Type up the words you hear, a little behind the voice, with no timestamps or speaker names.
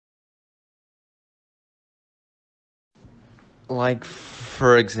Like,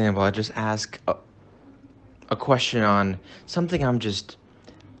 for example, I just ask a question on something I'm just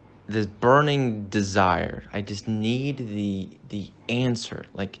this burning desire. I just need the answer.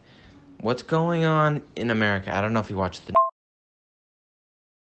 Like, what's going on in America? I don't know if you watch the,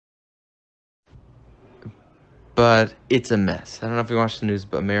 but it's a mess. I don't know if you watch the news,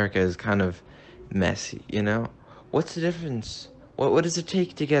 but America is kind of messy. What's the difference? What does it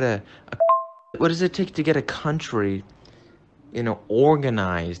take to get a what does it take to get a country,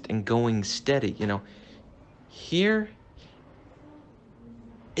 organized and going steady? Here,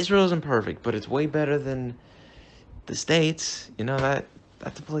 Israel isn't perfect, but it's way better than the States.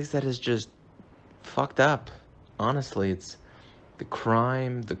 That's a place that is just fucked up. Honestly, it's the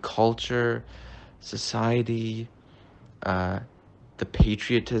crime, the culture, society, uh, the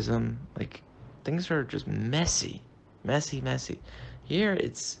patriotism. Like, things are just messy, messy, messy. Here,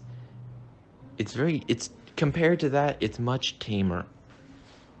 it's compared to that, it's much tamer.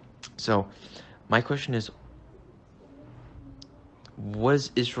 So, my question is, what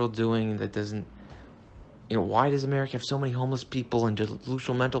is Israel doing that doesn't? Why does America have so many homeless people and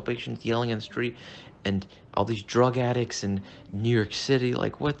delusional mental patients yelling in the street, and all these drug addicts in New York City?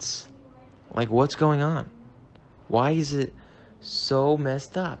 What's going on? Why is it so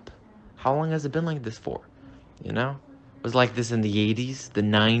messed up? How long has it been like this for? It was like this in the 80s, the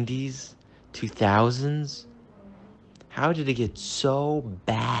 90s, 2000s. How did it get so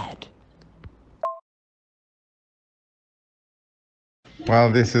bad?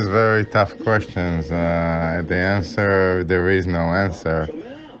 Well, this is very tough questions. The answer, there is no answer.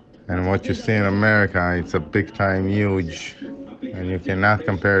 And what you see in America, it's a big time huge. And you cannot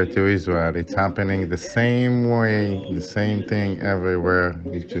compare it to Israel. It's happening the same way, the same thing everywhere.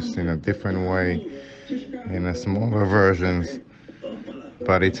 It's just in a different way, in a smaller versions,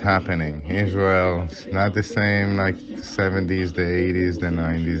 but it's happening. Israel, it's not the same like the 70s, the 80s, the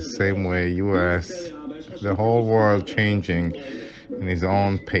 90s. Same way, US, the whole world changing in his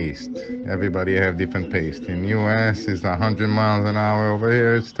own pace. Everybody have different pace. In US, it's 100 miles an hour. Over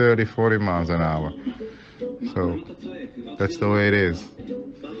here, it's 30, 40 miles an hour. So that's the way it is.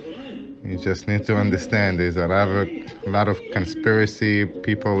 You just need to understand there's a lot of conspiracy,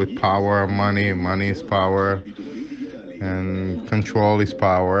 people with power, money is power, and control is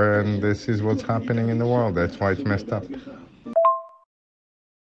power, and this is what's happening in the world. That's why it's messed up.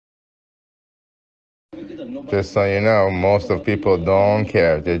 Just so you know, most of people don't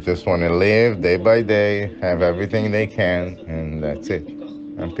care. They just want to live day by day, have everything they can, and that's it.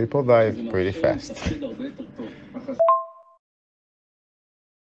 And people die pretty fast.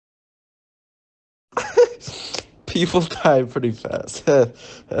 People die pretty fast.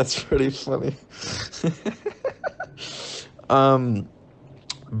 That's pretty funny. um,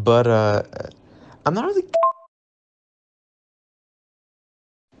 but I'm not really.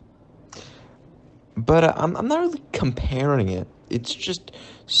 But I'm not really comparing it. It's just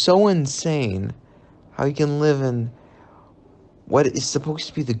so insane how you can live in what is supposed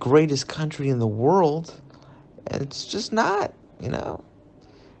to be the greatest country in the world, and it's just not, you know?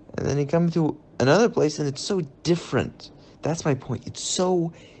 And then you come to another place and it's so different. That's my point. It's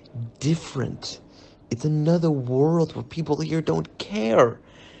so different. It's another world where people here don't care.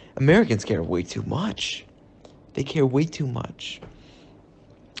 Americans care way too much. They care way too much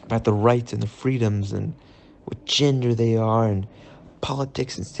about the rights and the freedoms and what gender they are and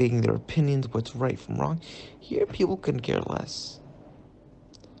politics and stating their opinions, what's right from wrong. Here, people couldn't care less.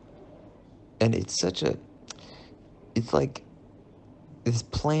 And it's like this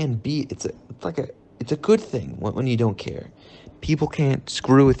plan B. It's a good thing when you don't care. People can't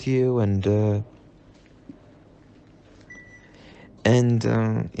screw with you, and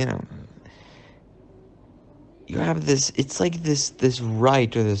you have this. It's like this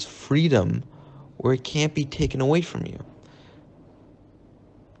right or this freedom where it can't be taken away from you.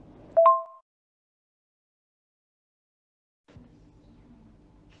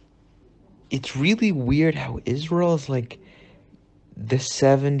 It's really weird how Israel is like the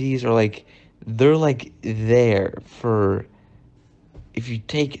 70s, or like they're like there for, if you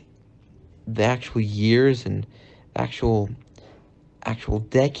take the actual years and actual actual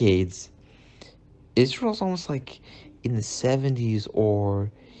decades, Israel's almost like in the 70s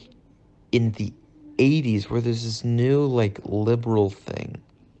or in the 80s, where there's this new like liberal thing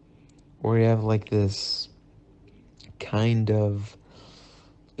where you have like this kind of,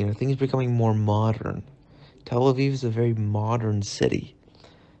 things becoming more modern. Tel Aviv is a very modern city.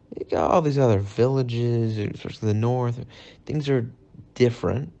 You got all these other villages, especially the north. Things are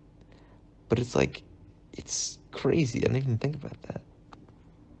different, but it's like, it's crazy. I didn't even think about that.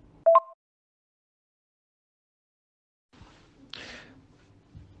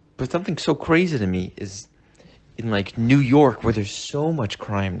 But something so crazy to me is in like New York, where there's so much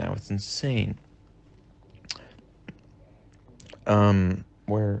crime now. It's insane.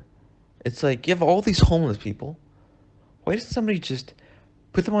 Where it's like you have all these homeless people. Why doesn't somebody just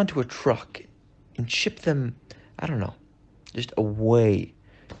put them onto a truck and ship them, I don't know, just away?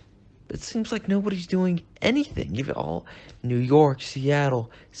 It seems like nobody's doing anything. You've all New York, Seattle,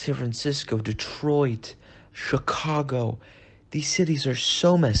 San Francisco, Detroit, Chicago. These cities are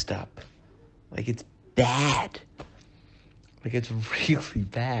so messed up. Like it's bad. Like it's really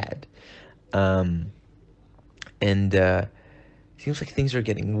bad. Um, and seems like things are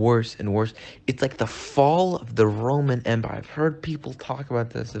getting worse and worse. It's like the fall of the Roman Empire. I've heard people talk about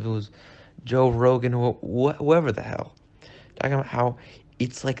this. If it was Joe Rogan or whoever the hell, talking about how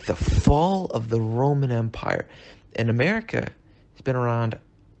it's like the fall of the Roman Empire. And America has been around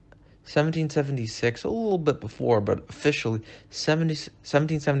 1776, a little bit before, but officially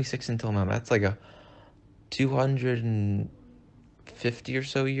 1776 until now. That's like a 250 or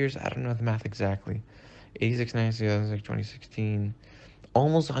so years. I don't know the math exactly. 86, 96, 2016.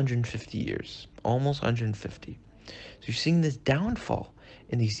 Almost 150 years. Almost 150. So you're seeing this downfall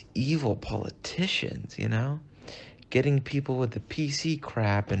in these evil politicians, getting people with the PC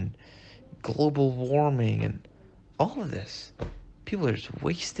crap and global warming and all of this. People are just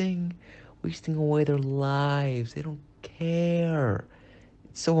wasting away their lives. They don't care.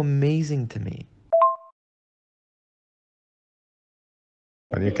 It's so amazing to me.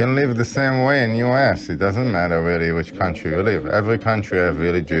 But you can live the same way in US. It doesn't matter really which country you live. Every country has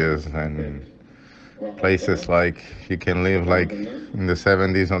villages and places like you can live like in the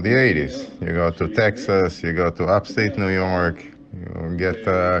 70s or the 80s. You go to Texas, you go to upstate New York, you get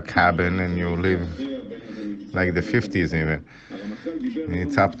a cabin and you live like the 50s even.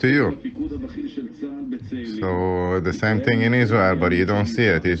 It's up to you. So the same thing in Israel, but you don't see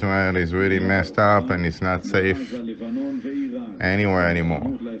it. Israel is really messed up and it's not safe anywhere anymore.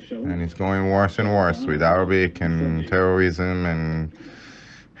 And it's going worse and worse with Arabic and terrorism, and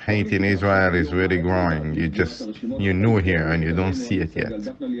hate in Israel is really growing. You're new here and you don't see it yet.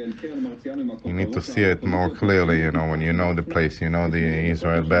 You need to see it more clearly, when you know the place, you know the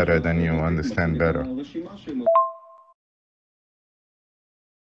Israel better, then you understand better.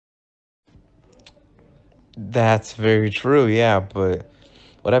 That's very true, yeah, but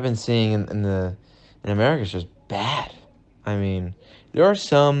what I've been seeing in America is just bad. I mean, there are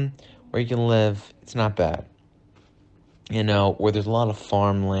some where you can live, it's not bad. Where there's a lot of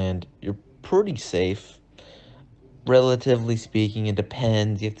farmland, you're pretty safe. Relatively speaking, it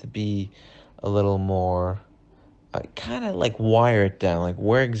depends. You have to be a little more, kind of like wire it down, like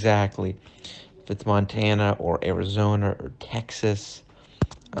where exactly, if it's Montana or Arizona or Texas,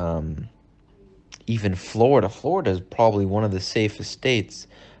 um, even Florida. Florida is probably one of the safest states.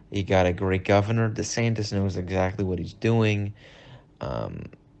 You got a great governor. DeSantis knows exactly what he's doing, um,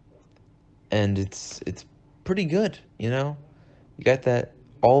 and it's pretty good. You got that.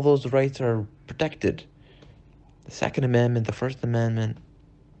 All those rights are protected. The Second Amendment, the First Amendment,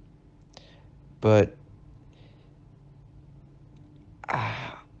 but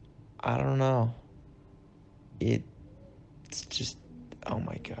I don't know. It's just, oh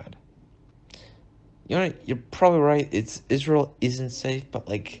my God. You're probably right. Israel isn't safe, but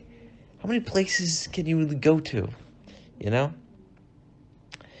like, how many places can you really go to? You know?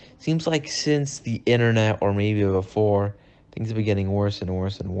 Seems like since the internet, or maybe before, things have been getting worse and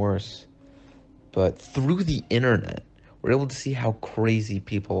worse and worse. But through the internet, we're able to see how crazy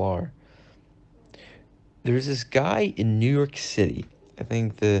people are. There's this guy in New York City. I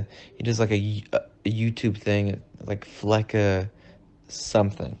think he does like a YouTube thing, like Flecka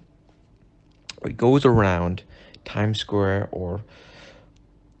something. Where he goes around Times Square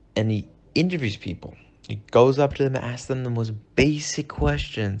and he interviews people. He goes up to them and asks them the most basic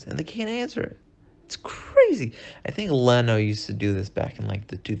questions, and they can't answer it. It's crazy. I think Leno used to do this back in like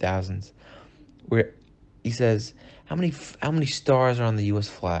the 2000s, where he says, "How many stars are on the U.S.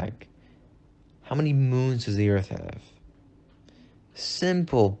 flag? How many moons does the Earth have?"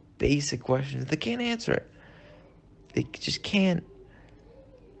 Simple, basic questions. They can't answer it. They just can't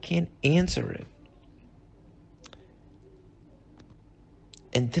answer it.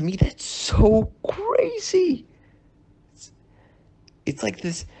 And to me, that's so crazy. It's like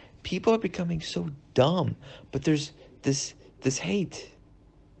this. People are becoming so dumb, but there's this hate.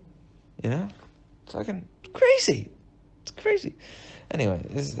 It's fucking crazy. It's crazy. Anyway,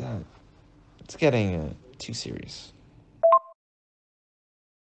 it's getting too serious.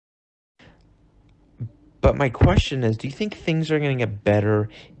 But my question is, do you think things are going to get better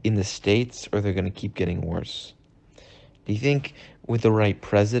in the States, or they're going to keep getting worse? Do you think with the right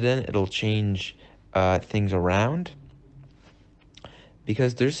president, it'll change things around?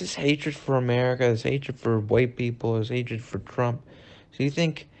 Because there's this hatred for America, there's hatred for white people, there's hatred for Trump. So you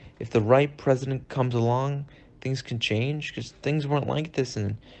think if the right president comes along, things can change? Because things weren't like this,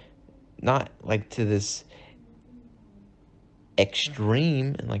 and not like to this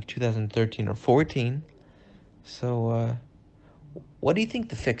extreme in like 2013 or 14. So, what do you think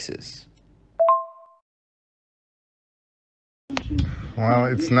the fix is? Well,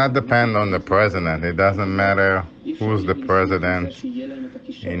 it's not depend on the president. It doesn't matter who's the president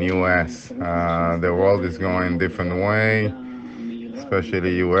in U.S. The world is going different way,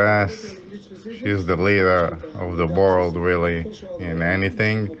 especially U.S. She's the leader of the world, really, in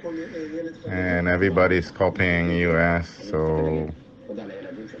anything, and everybody's copying U.S. So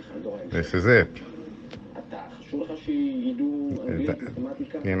this is it.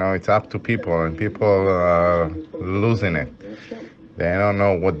 It's up to people, and people are losing it. They don't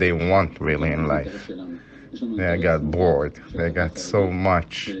know what they want really in life. They got bored. They got so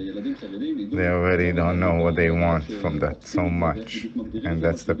much. They already don't know what they want from that so much. And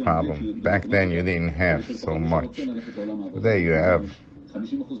that's the problem. Back then you didn't have so much. Today you have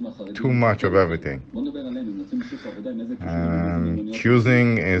too much of everything.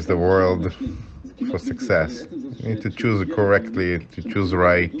 Choosing is the world for success. You need to choose correctly, to choose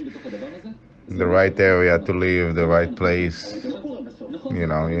right, the right area to live, the right place.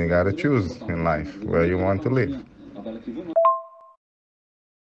 You gotta choose in life where you want to live.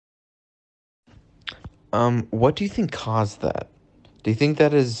 What do you think caused that? Do you think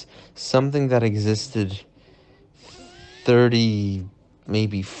that is something that existed 30,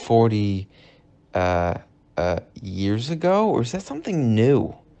 maybe 40 years ago? Or is that something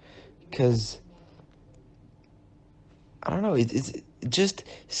new? Because, I don't know, it just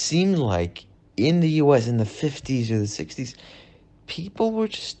seemed like in the US in the 50s or the 60s, people were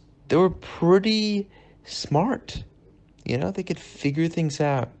they were pretty smart. They could figure things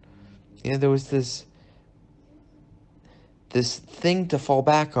out. There was this thing to fall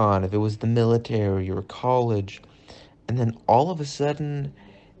back on if it was the military or college. And then all of a sudden,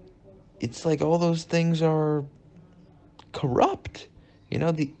 it's like all those things are corrupt.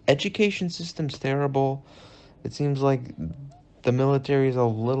 The education system's terrible. It seems like the military is a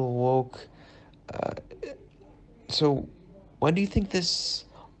little woke. Uh, so, when do you think this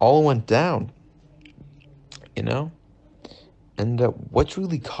all went down? You know? And what's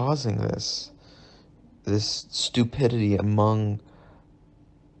really causing this stupidity among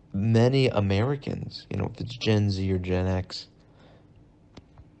many Americans, if it's Gen Z or Gen X?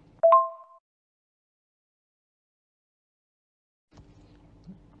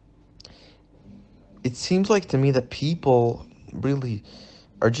 It seems like to me that people really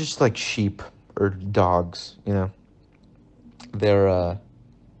are just like sheep or dogs, They're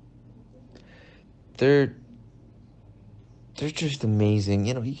they're they're just amazing.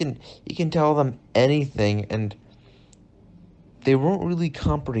 You can tell them anything and they won't really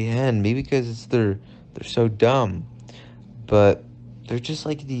comprehend. Maybe because they're so dumb, but they're just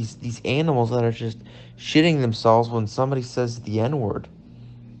like these animals that are just shitting themselves when somebody says the N word,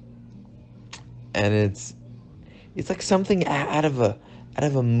 and it's like something out of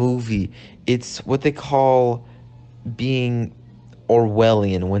a movie. It's what they call being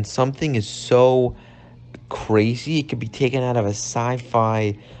Orwellian, when something is so crazy it could be taken out of a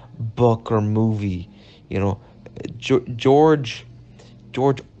sci-fi book or movie. You know, George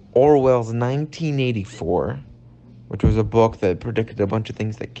Orwell's 1984, which was a book that predicted a bunch of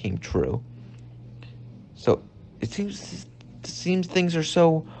things that came true. So it seems things are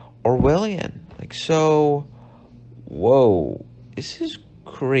so Orwellian, like so. Whoa, this is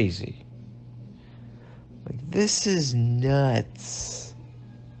crazy. Like this is nuts.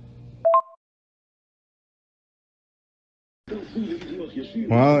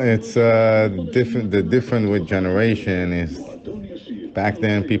 Well, it's different. The different with generation is back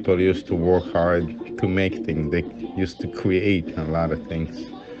then people used to work hard to make things. They used to create a lot of things,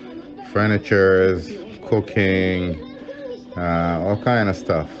 furnitures, cooking, all kind of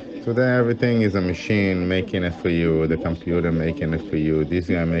stuff. Today everything is a machine making it for you, the computer making it for you, this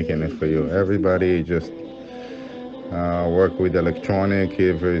guy making it for you. Everybody just work with electronic.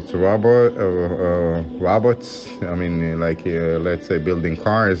 If it's robots, I mean, like let's say building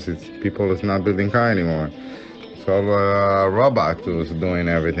cars, it's people is not building car anymore. So a robot who's doing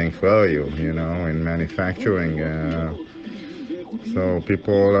everything for you, in manufacturing. So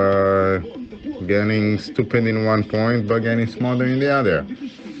people are getting stupid in one point, but getting smarter in the other.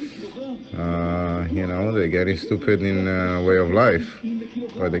 They're getting stupid in way of life,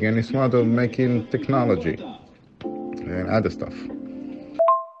 but they're getting smarter making technology. and other stuff.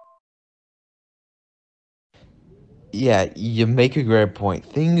 Yeah, you make a great point.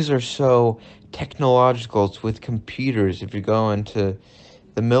 Things are so technological. It's with computers. If you go into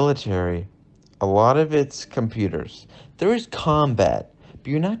the military, a lot of it's computers. There is combat, but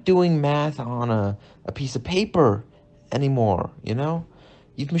you're not doing math on a piece of paper anymore, you know?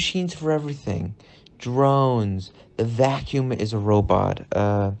 You've machines for everything. Drones, the vacuum is a robot.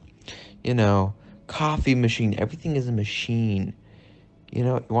 You know, coffee machine, everything is a machine. You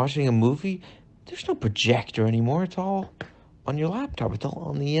know, watching a movie, there's no projector anymore. It's all on your laptop. It's all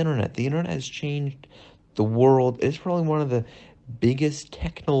on the internet. The internet has changed the world. It's probably one of the biggest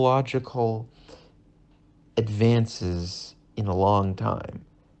technological advances in a long time.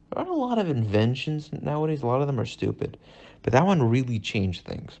 There aren't a lot of inventions nowadays. A lot of them are stupid. But that one really changed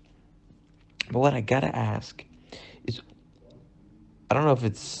things. But what I gotta ask is, I don't know if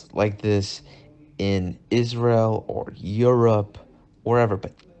it's like this in Israel or Europe, wherever,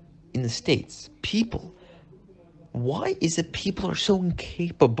 but in the States, people, why is it people are so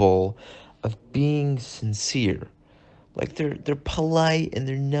incapable of being sincere? Like they're polite and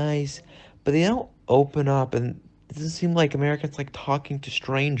they're nice, but they don't open up, and it doesn't seem like Americans like talking to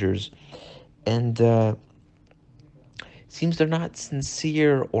strangers, and it seems they're not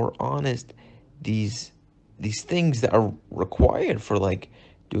sincere or honest. These these things that are required for like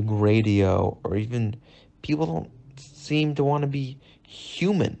doing radio, or even people don't seem to want to be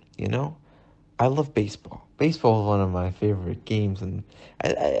human, you know? I love baseball. Baseball is one of my favorite games, and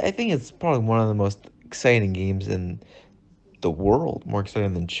I think it's probably one of the most exciting games in the world, more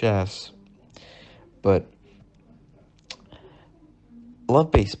exciting than chess. But I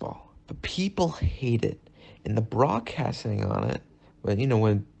love baseball, but people hate it, and the broadcasting on it. When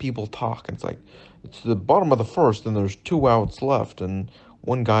when people talk, it's like it's the bottom of the first, and there's two outs left, and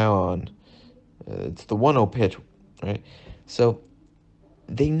one guy on. It's the 1-0 pitch, right? So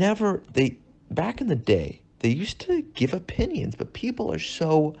they back in the day they used to give opinions, but people are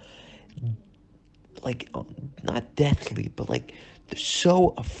so like not deathly, but like they're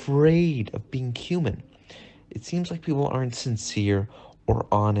so afraid of being human. It seems like people aren't sincere or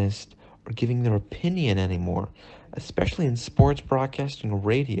honest or giving their opinion anymore, especially in sports broadcasting or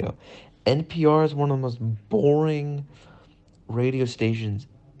radio. NPR is one of the most boring radio stations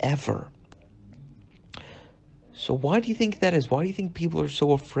ever. So why do you think that is? Why do you think people are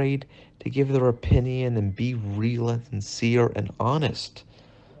so afraid to give their opinion and be real and sincere and honest?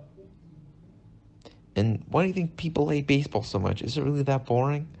 And why do you think people hate baseball so much? Is it really that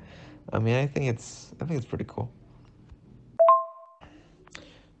boring? I mean, I think it's pretty cool.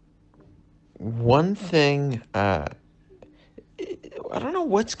 One thing, I don't know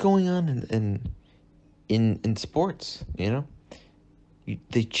what's going on in sports.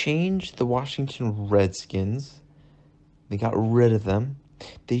 They changed the Washington Redskins. They got rid of them.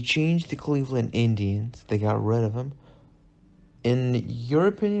 They changed the Cleveland Indians. They got rid of them. In your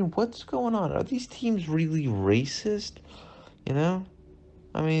opinion, what's going on? Are these teams really racist? You know,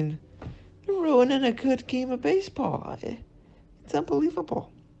 I mean, they're ruining a good game of baseball. It's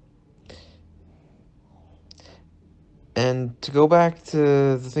unbelievable. And to go back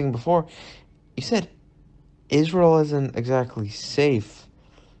to the thing before, you said Israel isn't exactly safe.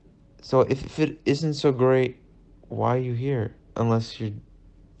 So if it isn't so great, why are you here?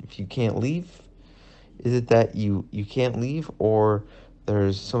 If you can't leave, is it that you can't leave, or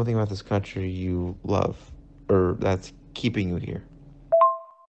there's something about this country you love, or that's keeping you here?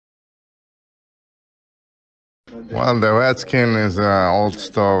 Well, the Redskin is an old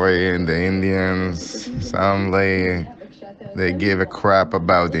story, and the Indians suddenly they give a crap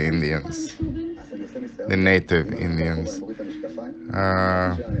about the Indians, the native Indians.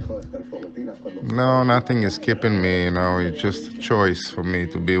 Uh, no, nothing is keeping me. It's just a choice for me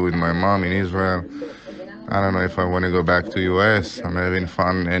to be with my mom in Israel. I don't know if I want to go back to US. I'm having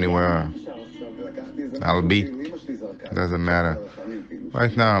fun anywhere I'll be. Doesn't matter.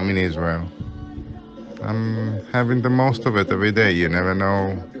 Right now I'm in Israel. I'm having the most of it every day. You never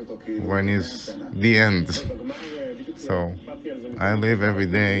know when is the end. So I live every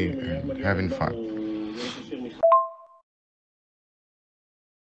day and having fun.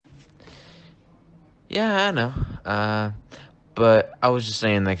 Yeah, I know. But I was just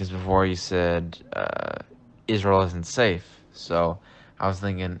saying that because before you said Israel isn't safe. So I was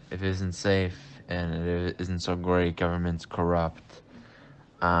thinking if it isn't safe and it isn't so great, government's corrupt,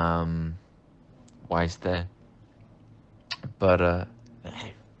 um, why stay? But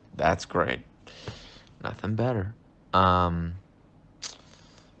hey, that's great. Nothing better. Um,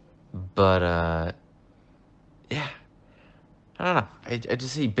 but yeah, I don't know. I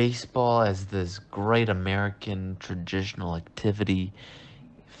just see baseball as this great American traditional activity.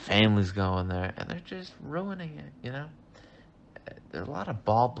 Families going there, and they're just ruining it. There are a lot of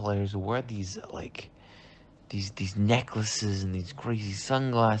ball players who wear these these necklaces and these crazy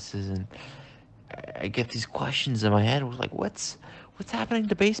sunglasses, and I get these questions in my head. Was like, what's happening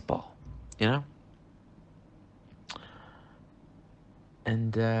to baseball? You know,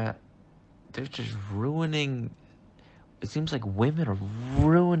 and they're just ruining. It seems like women are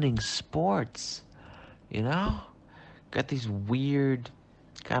ruining sports. You know, got these weird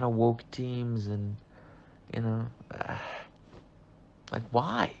kind of woke teams, and you know, like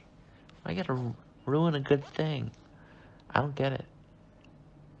why? I gotta ruin a good thing. I don't get it.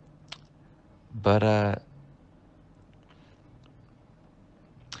 But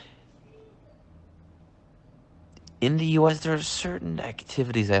in the U.S., there are certain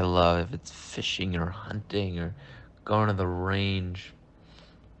activities I love. If it's fishing or hunting or going to the range,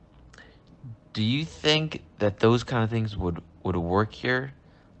 do you think that those kind of things would work here,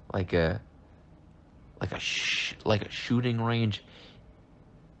 like like a shooting range?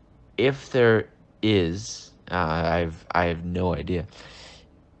 If there is, I have no idea.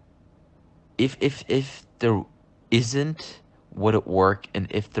 If there isn't, would it work? And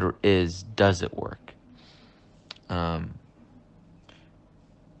if there is, does it work? Um,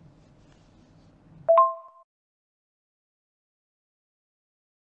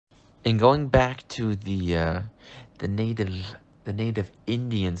 and going back to the native the native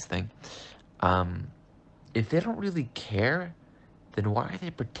Indians thing, um, if they don't really care, then why are they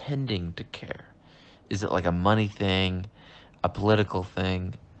pretending to care? Is it like a money thing, a political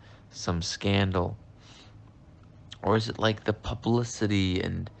thing, some scandal? Or is it like the publicity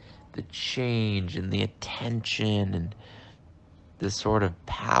and the change and the attention and this sort of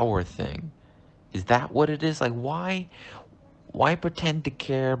power thing? Is that what it is? Like why pretend to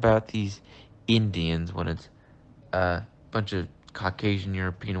care about these Indians when it's a bunch of Caucasian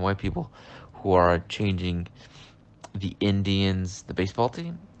European white people who are changing the Indians, the baseball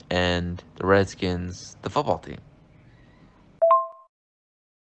team, and the Redskins, the football team?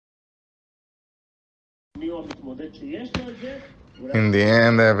 In the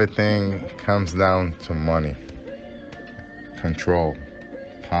end, everything comes down to money, control,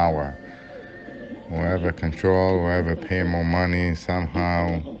 power. Whoever control, whoever pay more money,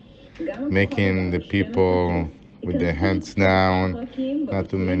 somehow making the people with their heads down, not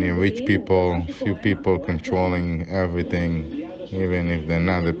too many rich people, few people controlling everything. Even if they're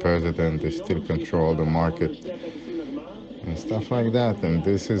not the president, they still control the market and stuff like that. And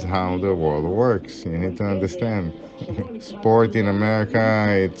this is how the world works. You need to understand. Sport in America,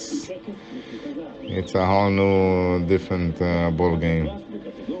 it's a whole new different ball game.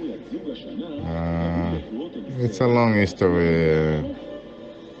 It's a long history.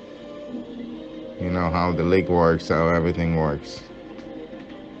 You know how the league works, how everything works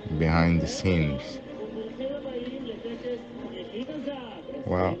behind the scenes.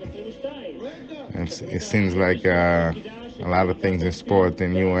 Well, it seems like a lot of things in sport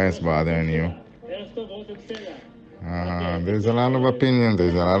in U.S. bothering you. There's a lot of opinion,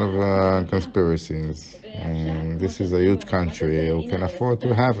 there's a lot of conspiracies, and this is a huge country who can afford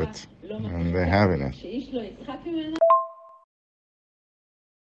to have it, and they're having it.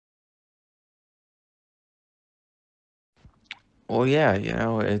 Well, yeah,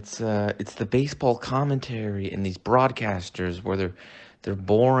 it's the baseball commentary and these broadcasters where they're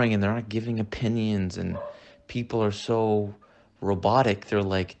boring and they're not giving opinions and people are so robotic. They're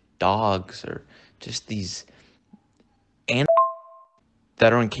like dogs or just these animals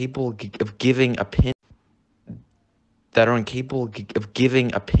that are incapable of giving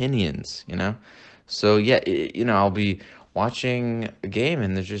giving opinions, you know? So yeah, I'll be watching a game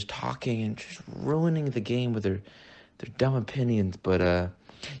and they're just talking and just ruining the game with their dumb opinions. But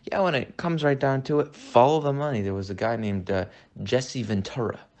yeah, when it comes right down to it, follow the money. There was a guy named Jesse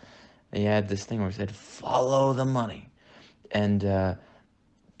Ventura. And he had this thing where he said, "Follow the money," and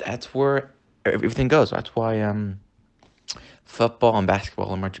that's where everything goes. That's why football and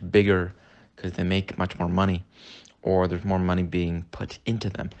basketball are much bigger because they make much more money, or there's more money being put into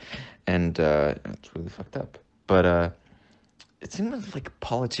them, and it's really fucked up. But it seems like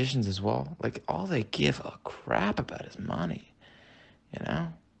politicians as well. Like all they give a crap about is money. You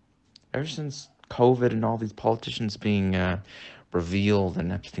know, ever since COVID and all these politicians being revealed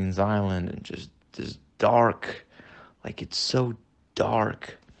in Epstein's Island and just this dark, like it's so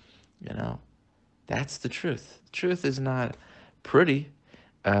dark. You know, that's the truth. The truth is not pretty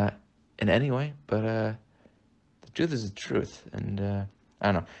uh, in any way, but the truth is the truth. And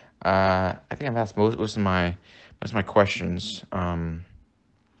I don't know. I think I've asked most of my questions. And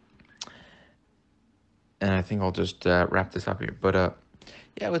I think I'll just wrap this up here. But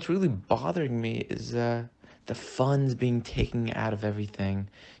yeah, what's really bothering me is the fun's being taken out of everything.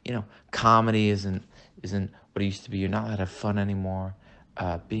 Comedy isn't what it used to be. You're not allowed to have fun anymore.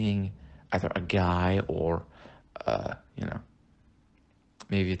 Being either a guy or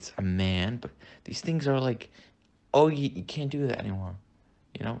maybe it's a man, but these things are like, oh, you can't do that anymore.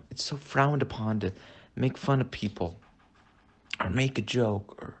 It's so frowned upon to make fun of people or make a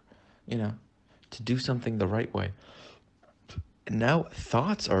joke or, you know, to do something the right way. And now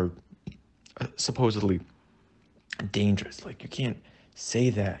thoughts are supposedly dangerous. Like you can't say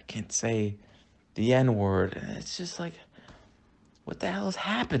that, can't say the N word. And it's just like, what the hell is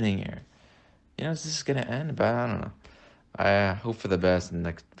happening here? Is this gonna end? But I don't know. I hope for the best in the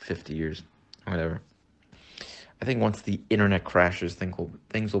next 50 years, whatever. I think once the internet crashes,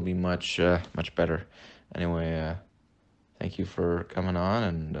 things will be much better. Anyway, thank you for coming on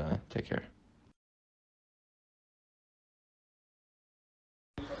and take care.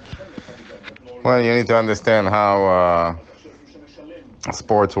 Well, you need to understand how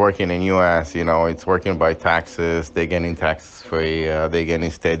sports working in U.S. It's working by taxes. They're getting tax free. They're getting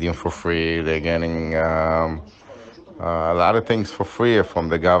stadium for free. They're getting a lot of things for free from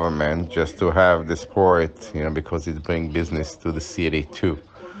the government just to have the sport. Because it brings business to the city too.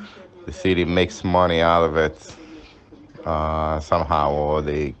 The city makes money out of it somehow, or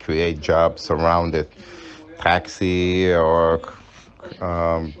they create jobs around it. Taxi or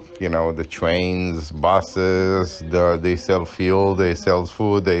the trains, buses, they sell fuel, they sell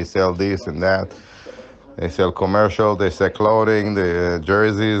food, they sell this and that. They sell commercial, they sell clothing, the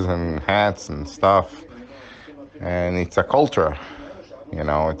jerseys and hats and stuff. And it's a culture,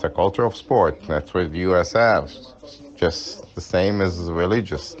 it's a culture of sport. That's what the U.S. has. Just the same as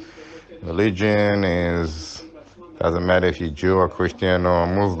religious. Religion doesn't matter if you're Jew or Christian or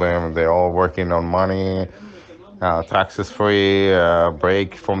Muslim, they're all working on money. Taxes free,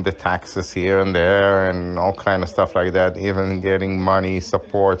 break from the taxes here and there, and all kind of stuff like that. Even getting money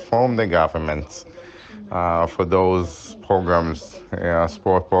support from the government for those programs,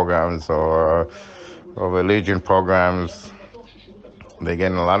 sport programs or religion programs. They're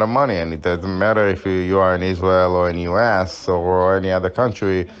getting a lot of money, and it doesn't matter if you are in Israel or in U.S. or any other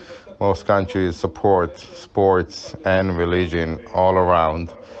country. Most countries support sports and religion all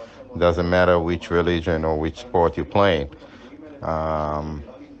around. Doesn't matter which religion or which sport you're playing. And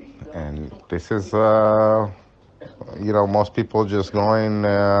this is, most people just going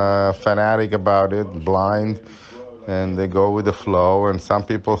fanatic about it, blind, and they go with the flow. And some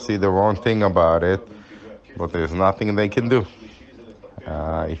people see the wrong thing about it, but there's nothing they can do.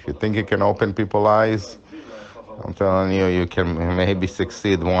 If you think you can open people's eyes, I'm telling you, you can maybe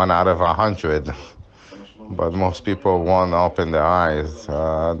succeed 1 out of 100. But most people won't open their eyes.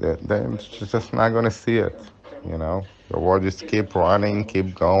 They're just not going to see it. The world just keep running,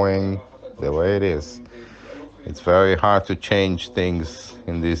 keep going the way it is. It's very hard to change things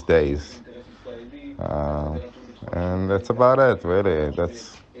in these days. And that's about it, really.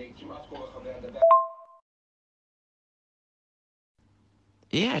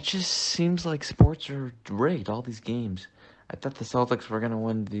 Yeah, it just seems like sports are rigged, all these games. I thought the Celtics were going to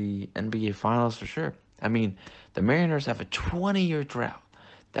win the NBA Finals for sure. I mean, the Mariners have a 20-year drought.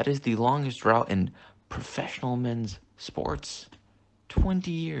 That is the longest drought in professional men's sports.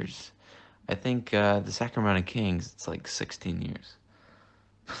 20 years. I think the Sacramento Kings, it's like 16 years.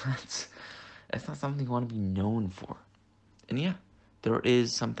 that's, that's not something you want to be known for. And yeah, there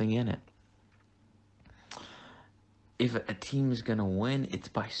is something in it. If a team is going to win, it's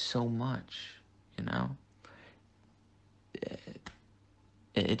by so much, you know?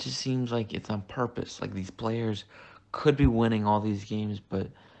 It just seems like it's on purpose. Like these players could be winning all these games, but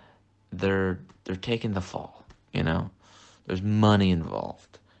they're taking the fall, you know? There's money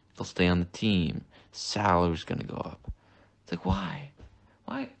involved. They'll stay on the team. Salary's going to go up. It's like, why?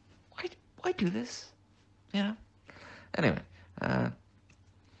 Why do this? You know? Anyway, yeah,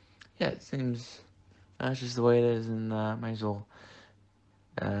 it seems that's just the way it is, and might as well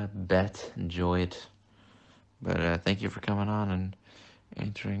enjoy it. But thank you for coming on and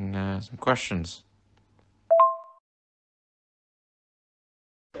answering some questions.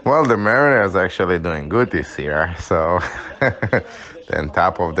 Well, the Mariners are actually doing good this year, so they're on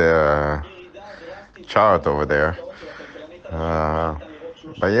top of the chart over there.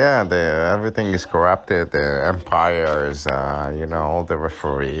 But yeah, everything is corrupted. The empires, all the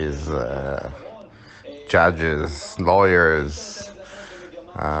referees, judges, lawyers,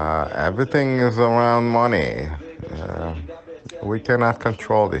 everything is around money. We cannot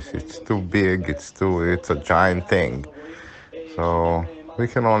control this. It's too big. It's a giant thing. So we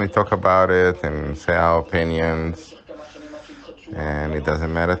can only talk about it and say our opinions, and it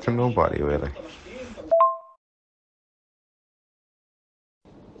doesn't matter to nobody really.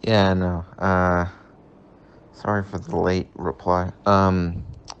 Yeah, no. Sorry for the late reply. Yeah,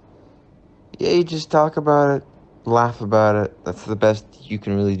 you just talk about it, laugh about it. That's the best you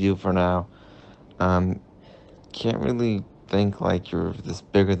can really do for now. Um, can't really think like you're this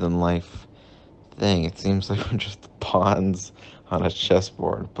bigger than life thing. It seems like we're just pawns on a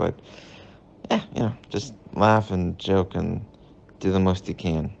chessboard. But yeah, just laugh and joke and do the most you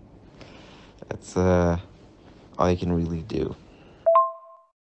can. That's all you can really do.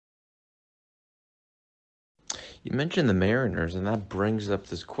 You mentioned the Mariners, and that brings up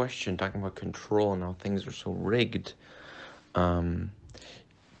this question talking about control and how things are so rigged. Um,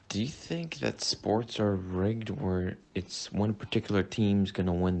 do you think that sports are rigged where it's one particular team's going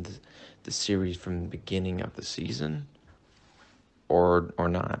to win the series from the beginning of the season, or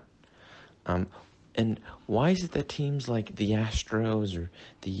not? Um, and why is it that teams like the Astros or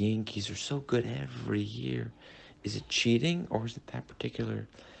the Yankees are so good every year? Is it cheating, or is it that particular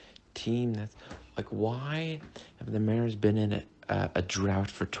team that's like, why have the Mariners been in a drought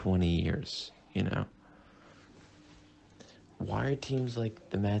for 20 years? Why are teams like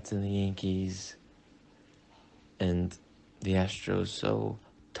the Mets and the Yankees and the Astros so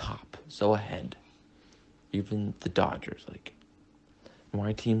top, so ahead? Even the Dodgers, like,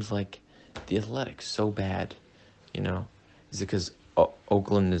 why teams like the Athletics so bad? Is it because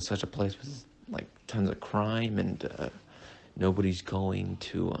Oakland is such a place with like tons of crime and nobody's going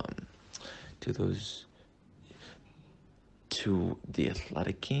to those to the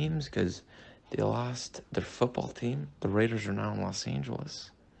Athletic games because they lost their football team? The Raiders are now in Los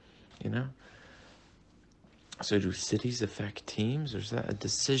Angeles, you know? So do cities affect teams, or is that a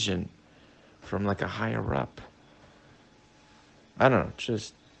decision from like a higher up? I don't know,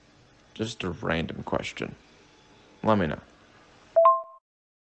 just a random question. Let me know.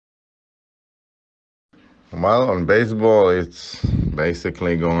 Well, on baseball, it's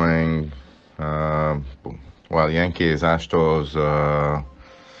basically going, uh, well, Yankees, Astros,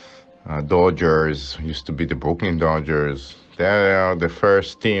 Dodgers, used to be the Brooklyn Dodgers. They are the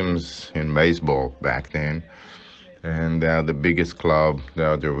first teams in baseball back then. And they are the biggest club, they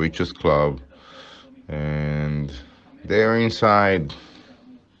are the richest club. And they're inside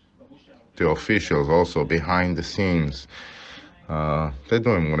the officials also behind the scenes. They're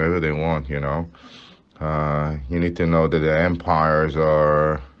doing whatever they want. You need to know that the empires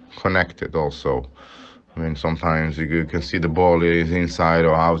are connected also. I mean, sometimes you can see the ball is inside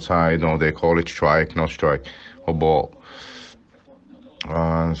or outside, or they call it strike, not strike, or ball.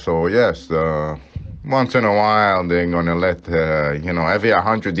 So yes, once in a while they're gonna let, every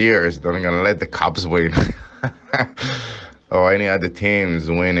 100 years they're gonna let the Cubs win, or any other teams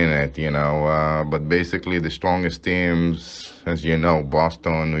winning it. But basically the strongest teams, as you know,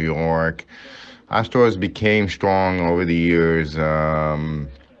 Boston, New York, Astros became strong over the years.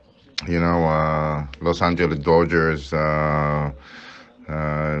 Los Angeles Dodgers, the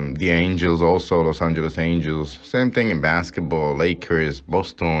Angels also, Los Angeles Angels. Same thing in basketball, Lakers,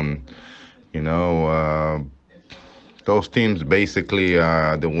 Boston. You know, those teams basically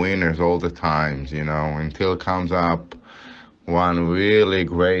are the winners all the times. Until comes up one really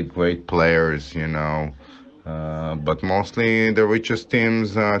great players. But mostly the richest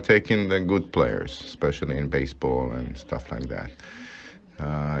teams are taking the good players, especially in baseball and stuff like that.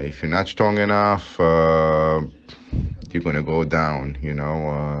 If you're not strong enough, you're gonna go down.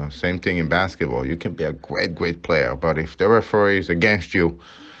 Same thing in basketball. You can be a great player, but if the referee is against you,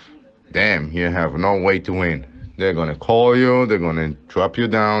 damn, you have no way to win. They're gonna call you. They're gonna drop you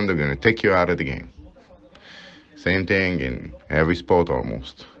down. They're gonna take you out of the game. Same thing in every sport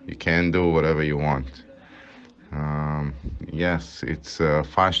almost. You can't do whatever you want. Yes, it's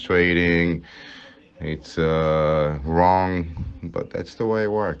frustrating. It's wrong, but that's the way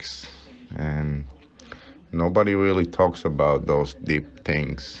it works. And nobody really talks about those deep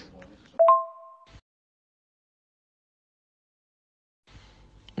things.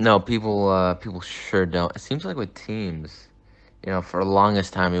 No, people sure don't. It seems like with teams, for the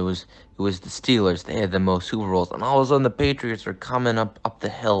longest time it was the Steelers. They had the most Super Bowls, and all of a sudden the Patriots are coming up the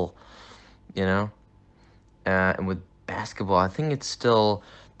hill. You know, and with basketball, I think it's still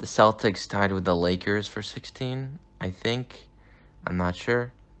the Celtics tied with the Lakers for 16. I think. I'm not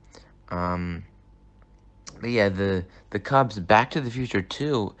sure. Um, but yeah, the Cubs, Back to the Future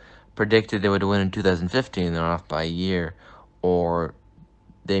 2, predicted they would win in 2015. They're off by a year, or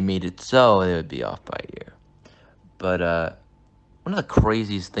they made it so they would be off by a year. But one of the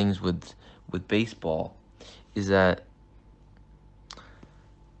craziest things with baseball is that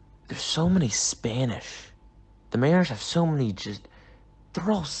there's so many Spanish. The Mariners have so many they're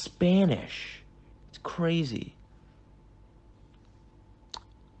all Spanish. It's crazy.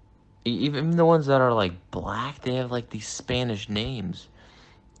 Even the ones that are like black, they have like these Spanish names.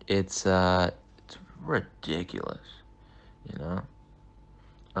 It's ridiculous, you know.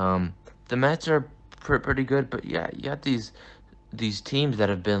 The Mets are pretty good, but yeah, you got these teams that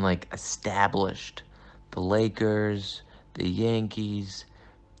have been like established. The Lakers, the Yankees,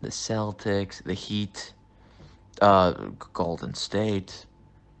 the Celtics, the Heat, Golden State.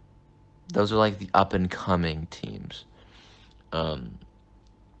 Those are like the up and coming teams. Um,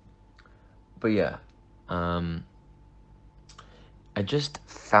 but yeah, um, I just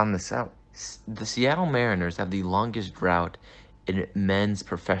found this out. The Seattle Mariners have the longest drought in men's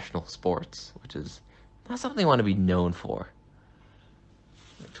professional sports, which is not something I want to be known for.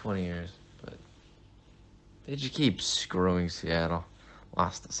 Like 20 years, but they just keep screwing Seattle.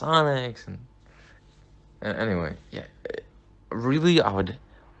 Lost the Sonics, and anyway, yeah. Really,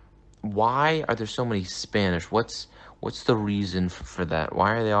 why are there so many Spanish? What's the reason for that?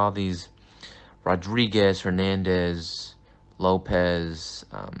 Why are they all these Rodriguez, Hernandez, Lopez,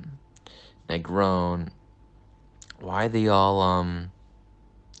 Negron? Why are they all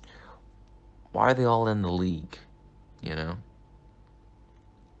in the league? You know?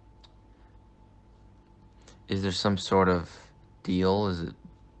 Is there some sort of deal? Is it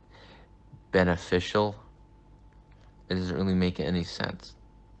beneficial? It doesn't really make any sense.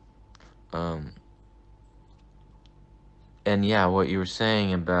 And yeah, what you were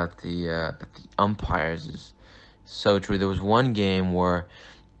saying about the umpires is so true. There was one game where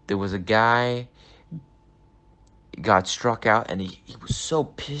there was a guy got struck out, and he was so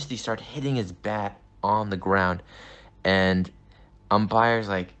pissed he started hitting his bat on the ground, and umpire's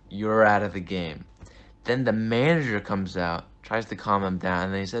like, "You're out of the game." Then the manager comes out, tries to calm him down,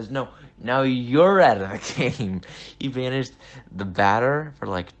 and then he says, "No, now you're out of the game." He banished the batter for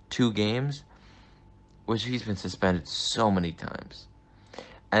like 2 games, which he's been suspended so many times.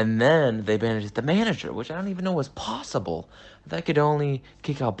 And then they banished the manager, which I don't even know was possible. That could only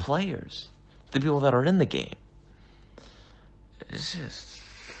kick out players, the people that are in the game. It's just,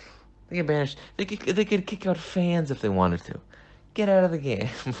 they could banish. They could kick out fans if they wanted to. Get out of the game.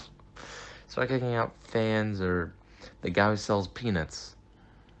 Start kicking out fans or the guy who sells peanuts.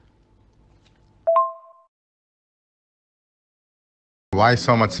 Why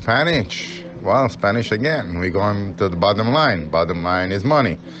so much Spanish? Well, Spanish again. We're going to the bottom line. Bottom line is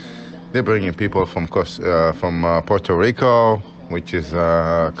money. They're bringing people from Puerto Rico, which is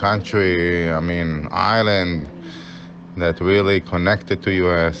a country, island that really connected to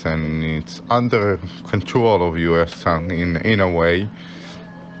U.S. and it's under control of U.S. in a way.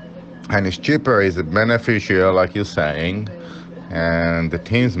 And it's cheaper, it's beneficial, like you're saying, and the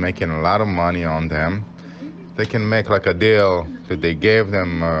team's making a lot of money on them. They can make like a deal that they gave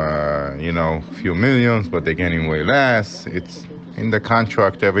them, a few millions, but they're getting way less. It's in the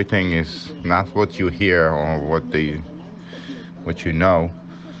contract. Everything is not what you hear or what you know.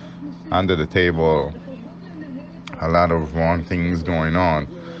 Under the table, a lot of wrong things going on.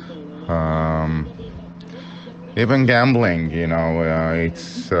 Even gambling,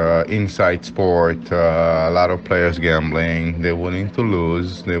 it's inside sport. A lot of players gambling. They're willing to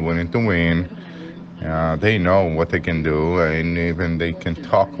lose. They're willing to win. They know what they can do, and even they can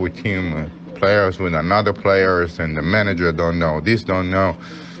talk with players with another players, and the manager don't know. This don't know.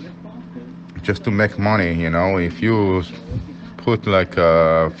 Just to make money, if you put like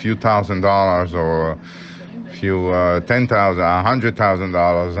a few $1,000 or a few $10,000,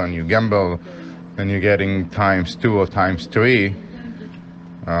 $100,000, and you gamble, and you're getting ×2 or ×3,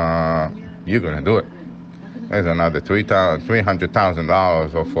 you're gonna do it. There's another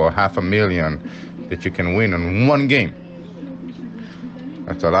 $300,000 or for $500,000 that you can win in one game.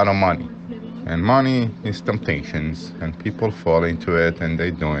 That's a lot of money. And money is temptations, and people fall into it, and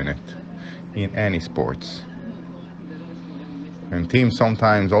they're doing it in any sports. And teams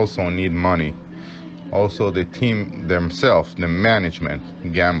sometimes also need money. Also, the team themselves, the management,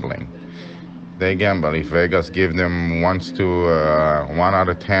 gambling. They gamble. If Vegas give them 1 out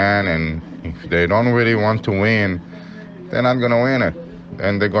of 10, and if they don't really want to win, they're not gonna win it.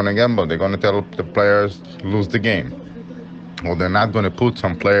 And they're gonna gamble. They're gonna tell the players lose the game, or they're not gonna put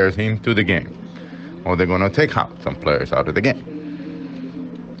some players into the game, or they're gonna take out some players out of the game.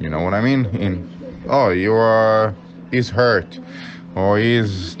 You know what I mean? He's hurt, or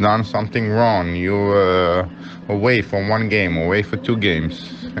he's done something wrong. You away for 1 game, away for 2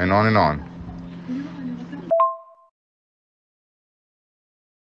 games, and on and on.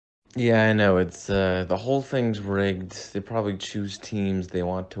 Yeah, I know. It's the whole thing's rigged. They probably choose teams they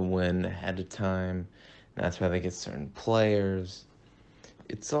want to win ahead of time. That's why they get certain players.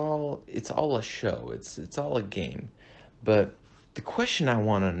 It's all a show. It's all a game. But the question I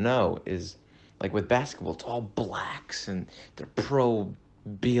want to know is, like with basketball, it's all blacks and they're pro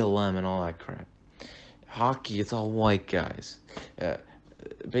BLM and all that crap. Hockey, it's all white guys. Uh,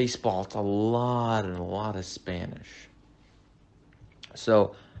 Baseball, it's a lot and a lot of Spanish.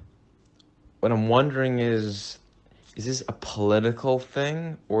 So what I'm wondering is this a political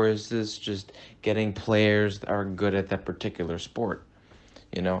thing or is this just getting players that are good at that particular sport?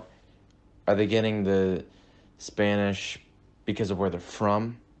 You know, are they getting the Spanish because of where they're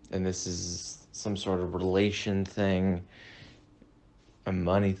from? And this is some sort of relation thing, a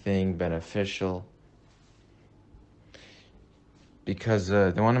money thing, beneficial? Because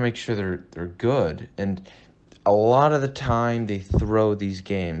they want to make sure they're good. And a lot of the time they throw these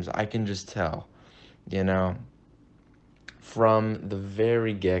games. I can just tell, you know, from the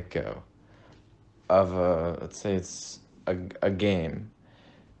very get go of let's say it's a game.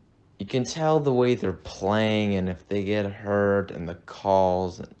 You can tell the way they're playing and if they get hurt and the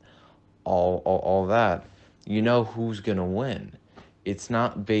calls and all that. You know who's gonna win. It's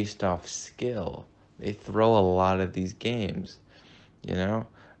not based off skill. They throw a lot of these games, you know.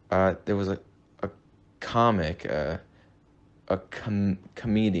 There was a comic,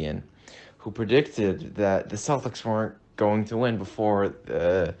 comedian who predicted that the Celtics weren't going to win before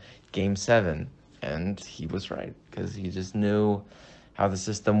the game 7, and he was right because he just knew how the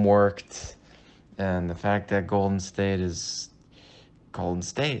system worked and the fact that Golden State is Golden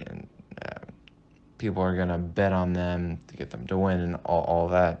State and people are gonna bet on them to get them to win and all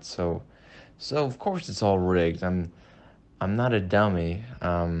that. So of course it's all rigged. I'm not a dummy.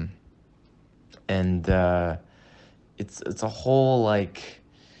 And it's a whole like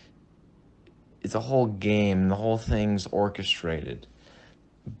it's a whole game. The whole thing's orchestrated.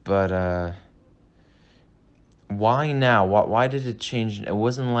 But why now? Why did it change? It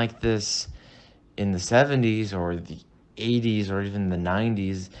wasn't like this in the 70s or the 80s or even the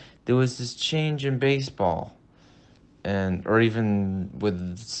 90s. There was this change in baseball and or even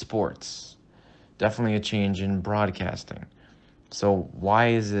with sports. Definitely a change in broadcasting. So why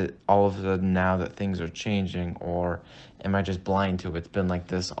is it all of a sudden now that things are changing, or am I just blind to it? It's been like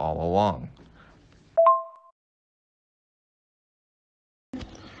this all along.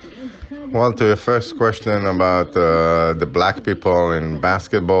 Well, to your first question about the black people in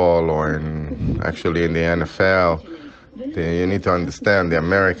basketball or in actually in the NFL, you need to understand the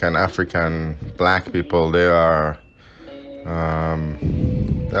American, African, black people. They're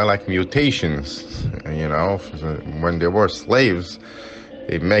like mutations. You know, when they were slaves,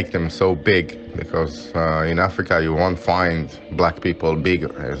 it make them so big because in Africa you won't find black people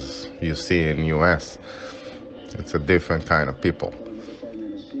bigger as you see in U.S. It's a different kind of people.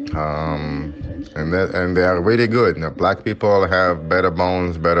 And they are really good. The black people have better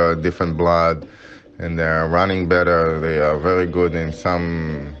bones, better different blood, and they are running better. They are very good in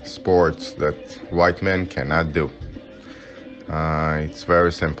some sports that white men cannot do. It's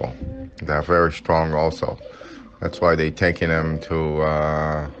very simple. They are very strong also. That's why they taking them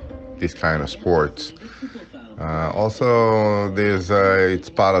to these kind of sports. Also, there's it's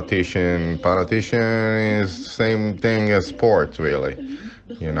politician. Politician is same thing as sports, really.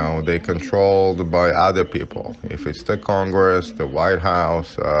 You know, they controlled by other people. If it's the Congress, the White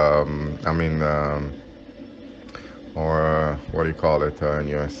House, or what do you call it in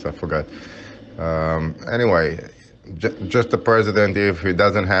US? I forgot. Anyway, just the president, if he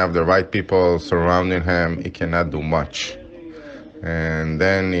doesn't have the right people surrounding him, he cannot do much. And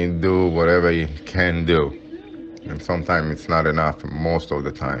then he do whatever he can do. And sometimes it's not enough. Most of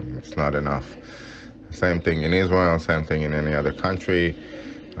the time, it's not enough. Same thing in Israel, same thing in any other country.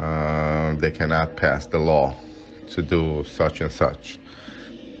 They cannot pass the law to do such and such.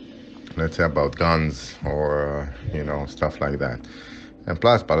 Let's say about guns or, stuff like that. And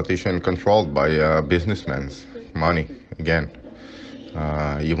plus, politicians controlled by businessmen's money, again.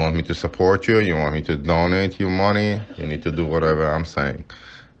 You want me to support you, you want me to donate you money, you need to do whatever I'm saying.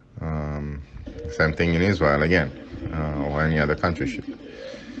 Same thing in Israel, again, or any other country should.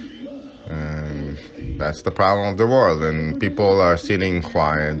 And that's the problem of the world. And people are sitting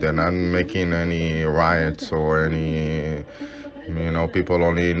quiet. They're not making any riots or any, people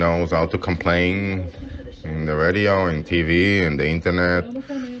only knows how to complain in the radio, in TV, and the internet,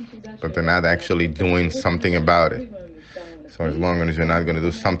 but they're not actually doing something about it. So as long as you're not going to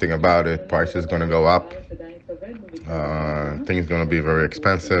do something about it, price is going to go up. Things going to be very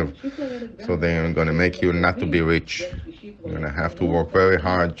expensive. So they're going to make you not to be rich. You're gonna have to work very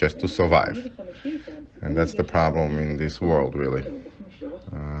hard just to survive, and that's the problem in this world, really.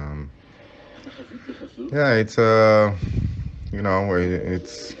 Um, yeah, it's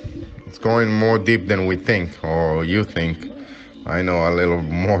going more deep than we think or you think. I know a little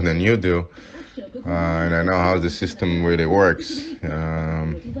more than you do, and I know how the system really works.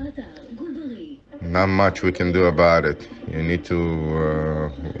 Not much we can do about it. You need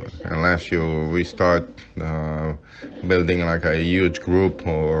to, unless you restart uh, building like a huge group,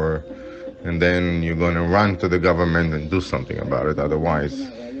 and then you're gonna run to the government and do something about it. Otherwise,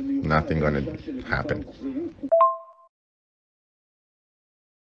 nothing gonna happen.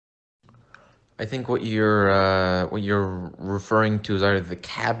 I think what you're referring to is either the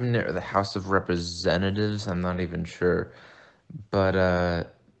cabinet or the House of Representatives. I'm not even sure, but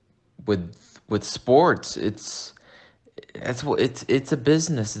with sports, it's a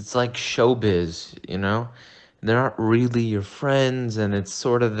business. It's like showbiz, you know. They're not really your friends, and it's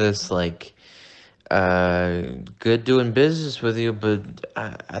sort of this like good doing business with you, but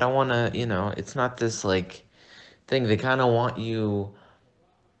I don't want to, you know. It's not this like thing. They kind of want you.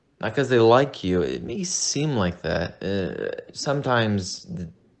 Not because they like you. It may seem like that. Sometimes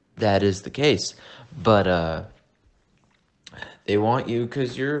that is the case, but they want you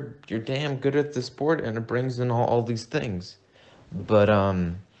because you're damn good at the sport, and it brings in all these things. But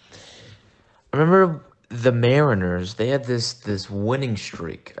I remember the Mariners. They had this winning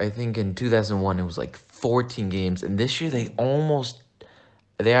streak. I think in 2001 it was like 14 games, and this year they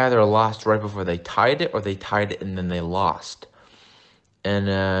either lost right before they tied it, or they tied it and then they lost.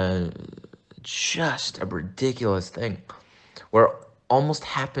 And just a ridiculous thing where almost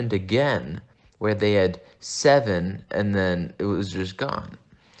happened again, where they had 7 and then it was just gone,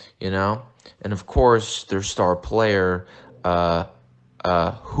 you know. And of course their star player, uh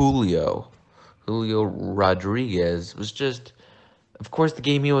Julio Rodriguez, was just, of course the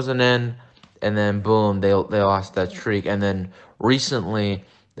game he wasn't in, and then boom, they lost that streak. And then recently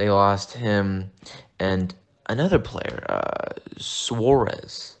they lost him and another player,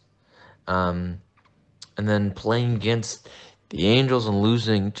 Suarez, and then playing against the Angels and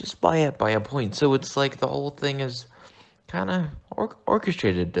losing just by a point. So it's like the whole thing is kind of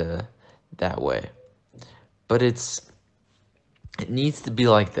orchestrated that way. But it needs to be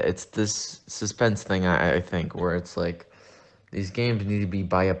like that. It's this suspense thing, I think, where it's like these games need to be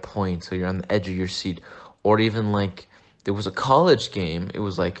by a point, so you're on the edge of your seat. Or even like there was a college game. It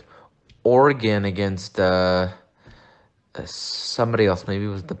was like Oregon against somebody else. Maybe it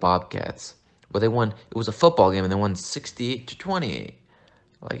was the Bobcats. But they won. It was a football game, and they won 68-28.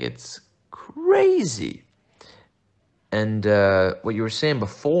 Like, it's crazy. And what you were saying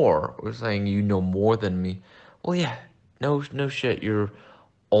before was saying you know more than me. Well, yeah, no shit. You're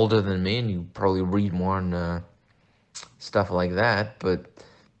older than me, and you probably read more on stuff like that. But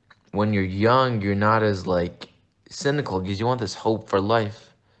when you're young, you're not as like cynical because you want this hope for life.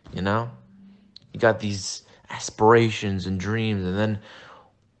 You know, you got these aspirations and dreams, and then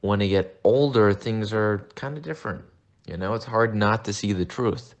when you get older, things are kind of different. You know, it's hard not to see the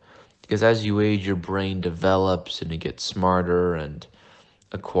truth. Because as you age, your brain develops and you get smarter and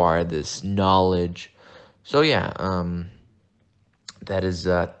acquire this knowledge. So yeah, that is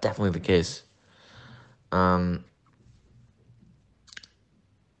definitely the case.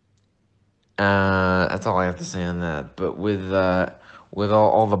 That's all I have to say on that. But with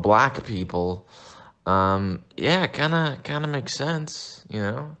all the black people, yeah, kind of makes sense. You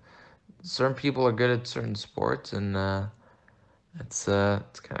know, certain people are good at certain sports, and it's kind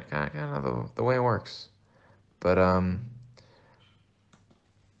of the way it works. But yeah.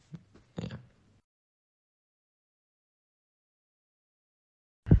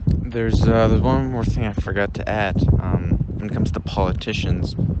 There's one more thing I forgot to add. When it comes to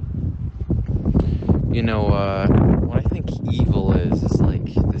politicians, you know, what I think evil is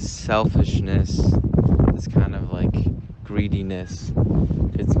like this selfishness, this kind of like greediness.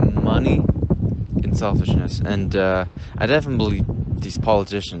 It's money and selfishness, and I definitely believe these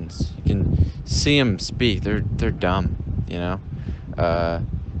politicians. You can see them speak. They're dumb, you know.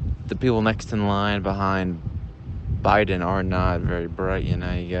 The people next in line behind Biden are not very bright. You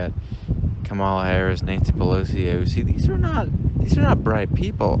know, you got Kamala Harris, Nancy Pelosi, AOC. These are not bright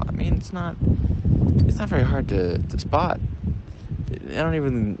people. I mean, it's not very hard to spot. They don't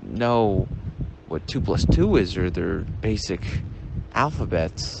even know what 2 plus 2 is, or their basic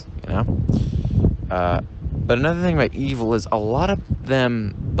alphabets, you know. But another thing about evil is a lot of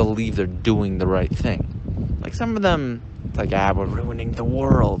them believe they're doing the right thing. Like some of them, it's like, we're ruining the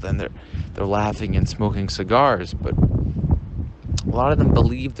world, and they're laughing and smoking cigars. But a lot of them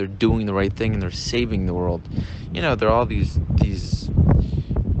believe they're doing the right thing and they're saving the world. there are all these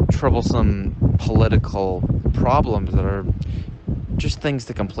troublesome political problems that are just things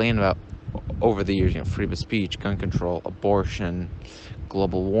to complain about over the years. Freedom of speech, gun control, abortion,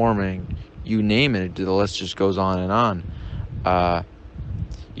 global warming, you name it. The list just goes on and on.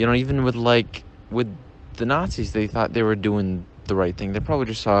 Even with the Nazis, they thought they were doing the right thing. They probably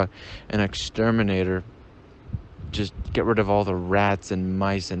just saw an exterminator just get rid of all the rats and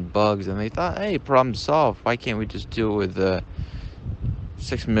mice and bugs, and they thought, hey, problem solved. Why can't we just do it with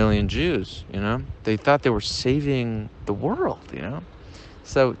 6 million Jews? They thought they were saving the world.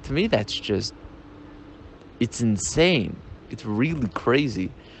 So to me, it's insane. It's really crazy,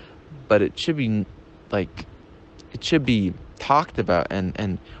 but it should be talked about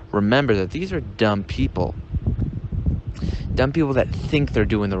and remember that these are dumb people that think they're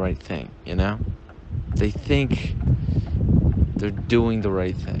doing the right thing. They think they're doing the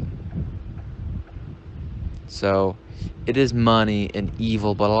right thing. So it is money and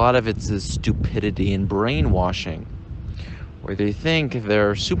evil, but a lot of it's this stupidity and brainwashing where they think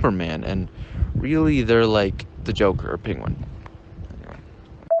they're Superman and really they're like the Joker or Penguin. Anyway.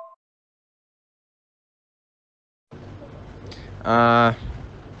 Well,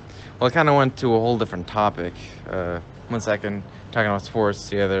 I kind of went to a whole different topic. 1 second, talking about sports,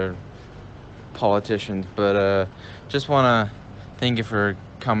 the other politicians, but just want to thank you for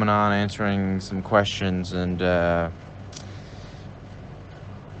coming on, answering some questions, and it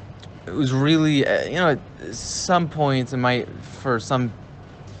was really, at some points it might, for some,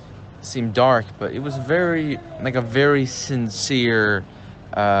 seem dark, but it was a very sincere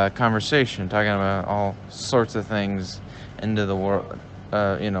conversation, talking about all sorts of things into the world,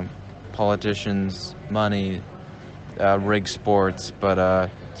 politicians, money, rig sports, but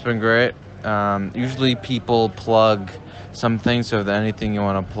it's been great. Usually people plug something, so if there's anything you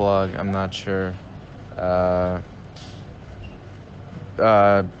want to plug, I'm not sure,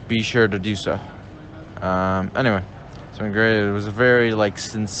 be sure to do so. Anyway, it's been great. It was very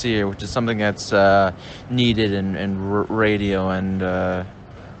sincere, which is something that's needed in radio and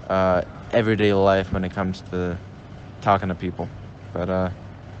everyday life when it comes to talking to people. But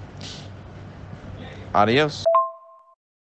adios.